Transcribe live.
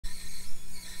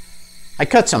I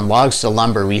cut some logs to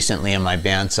lumber recently in my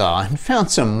bandsaw and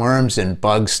found some worms and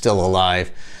bugs still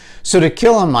alive. So to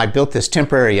kill them, I built this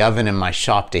temporary oven in my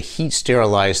shop to heat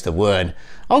sterilize the wood.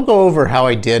 I'll go over how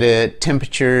I did it,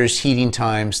 temperatures, heating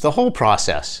times, the whole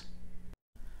process.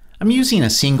 I'm using a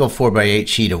single 4x8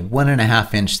 sheet of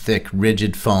 1.5 inch thick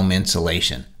rigid foam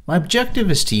insulation. My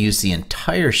objective is to use the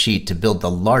entire sheet to build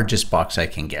the largest box I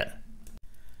can get.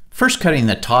 First, cutting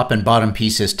the top and bottom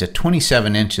pieces to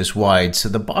 27 inches wide, so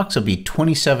the box will be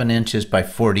 27 inches by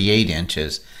 48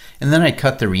 inches. And then I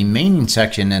cut the remaining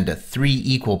section into 3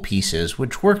 equal pieces,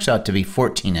 which works out to be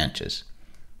 14 inches.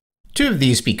 2 of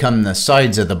these become the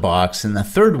sides of the box, and the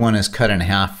third one is cut in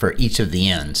half for each of the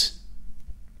ends.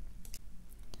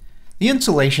 The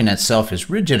insulation itself is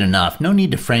rigid enough, no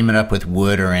need to frame it up with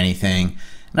wood or anything,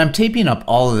 and I'm taping up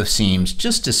all of the seams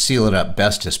just to seal it up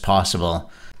best as possible.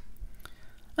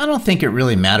 I don't think it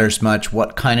really matters much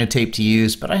what kind of tape to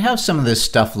use, but I have some of this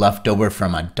stuff left over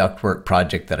from a ductwork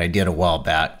project that I did a while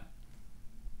back.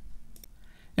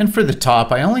 And for the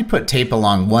top, I only put tape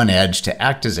along one edge to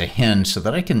act as a hinge so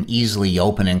that I can easily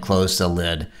open and close the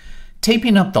lid.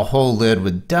 Taping up the whole lid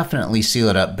would definitely seal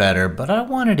it up better, but I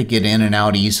wanted to get in and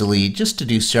out easily just to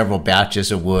do several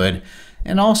batches of wood,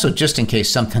 and also just in case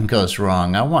something goes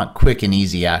wrong, I want quick and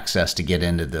easy access to get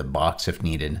into the box if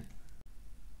needed.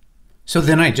 So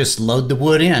then I just load the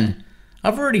wood in.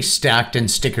 I've already stacked and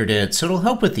stickered it, so it'll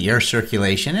help with the air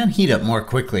circulation and heat up more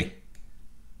quickly.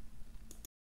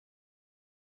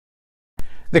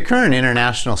 The current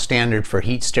international standard for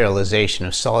heat sterilization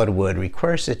of solid wood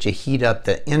requires that you heat up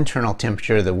the internal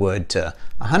temperature of the wood to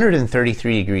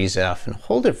 133 degrees F and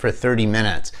hold it for 30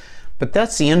 minutes. But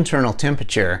that's the internal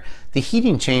temperature. The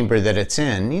heating chamber that it's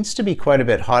in needs to be quite a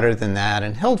bit hotter than that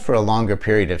and held for a longer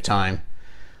period of time.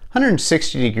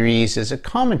 160 degrees is a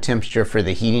common temperature for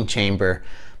the heating chamber,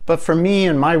 but for me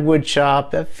in my wood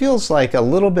shop, that feels like a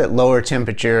little bit lower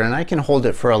temperature, and I can hold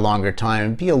it for a longer time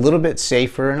and be a little bit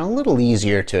safer and a little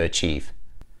easier to achieve.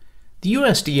 The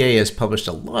USDA has published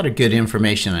a lot of good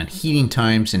information on heating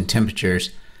times and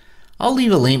temperatures. I'll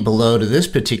leave a link below to this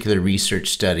particular research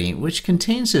study, which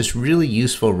contains this really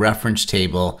useful reference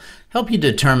table, help you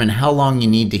determine how long you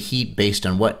need to heat based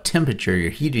on what temperature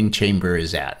your heating chamber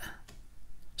is at.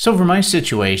 So for my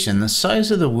situation, the size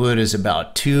of the wood is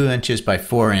about 2 inches by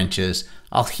 4 inches.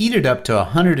 I'll heat it up to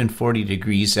 140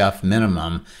 degrees F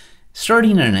minimum,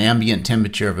 starting at an ambient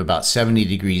temperature of about 70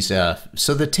 degrees F.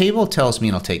 So the table tells me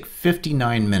it'll take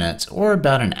 59 minutes or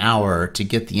about an hour to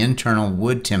get the internal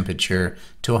wood temperature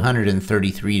to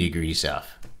 133 degrees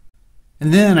F.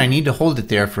 And then I need to hold it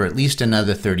there for at least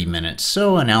another 30 minutes,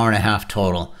 so an hour and a half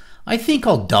total. I think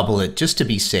I'll double it just to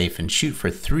be safe and shoot for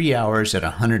 3 hours at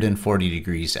 140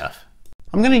 degrees F.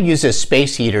 I'm going to use this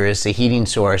space heater as the heating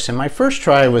source, and my first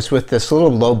try was with this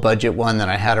little low budget one that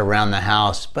I had around the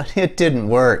house, but it didn't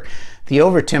work. The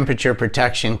over temperature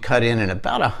protection cut in at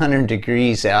about 100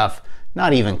 degrees F,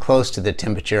 not even close to the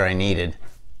temperature I needed.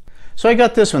 So I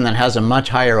got this one that has a much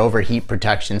higher overheat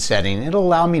protection setting. It'll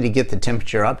allow me to get the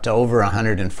temperature up to over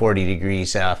 140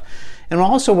 degrees F. And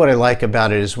also what I like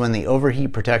about it is when the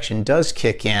overheat protection does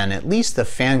kick in, at least the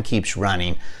fan keeps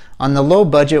running. On the low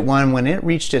budget one, when it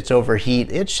reached its overheat,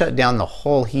 it shut down the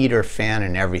whole heater, fan,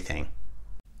 and everything.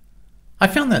 I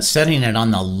found that setting it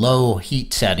on the low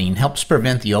heat setting helps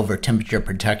prevent the over temperature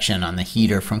protection on the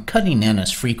heater from cutting in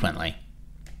as frequently.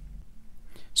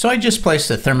 So I just placed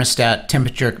the thermostat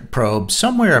temperature probe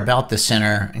somewhere about the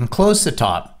center and closed the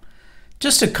top.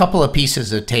 Just a couple of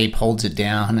pieces of tape holds it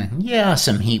down, and yeah,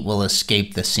 some heat will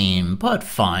escape the seam, but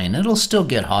fine, it'll still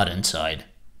get hot inside.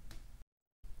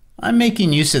 I'm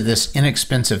making use of this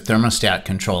inexpensive thermostat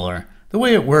controller. The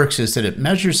way it works is that it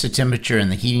measures the temperature in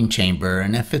the heating chamber,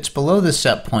 and if it's below the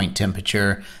set point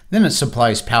temperature, then it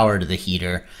supplies power to the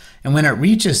heater, and when it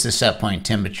reaches the set point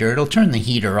temperature, it'll turn the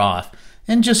heater off,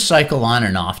 and just cycle on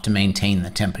and off to maintain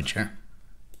the temperature.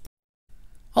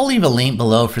 I'll leave a link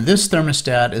below for this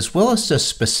thermostat as well as the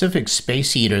specific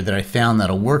space heater that I found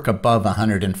that'll work above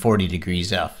 140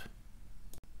 degrees F.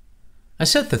 I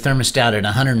set the thermostat at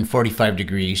 145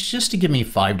 degrees just to give me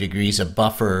 5 degrees of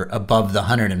buffer above the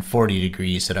 140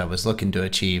 degrees that I was looking to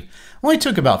achieve. Only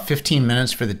took about 15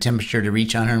 minutes for the temperature to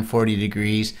reach 140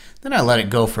 degrees, then I let it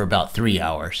go for about 3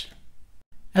 hours.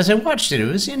 As I watched it,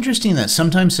 it was interesting that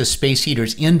sometimes the space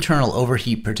heater's internal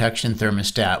overheat protection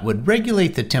thermostat would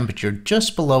regulate the temperature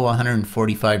just below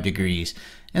 145 degrees,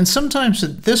 and sometimes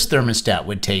this thermostat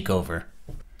would take over.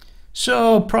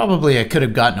 So probably I could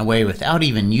have gotten away without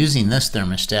even using this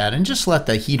thermostat and just let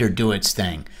the heater do its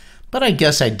thing, but I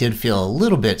guess I did feel a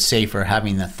little bit safer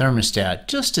having the thermostat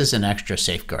just as an extra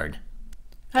safeguard.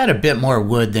 I had a bit more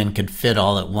wood than could fit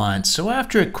all at once, so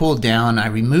after it cooled down, I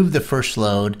removed the first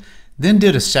load, then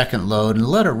did a second load and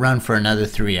let it run for another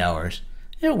 3 hours.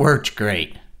 It worked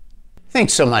great.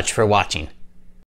 Thanks so much for watching.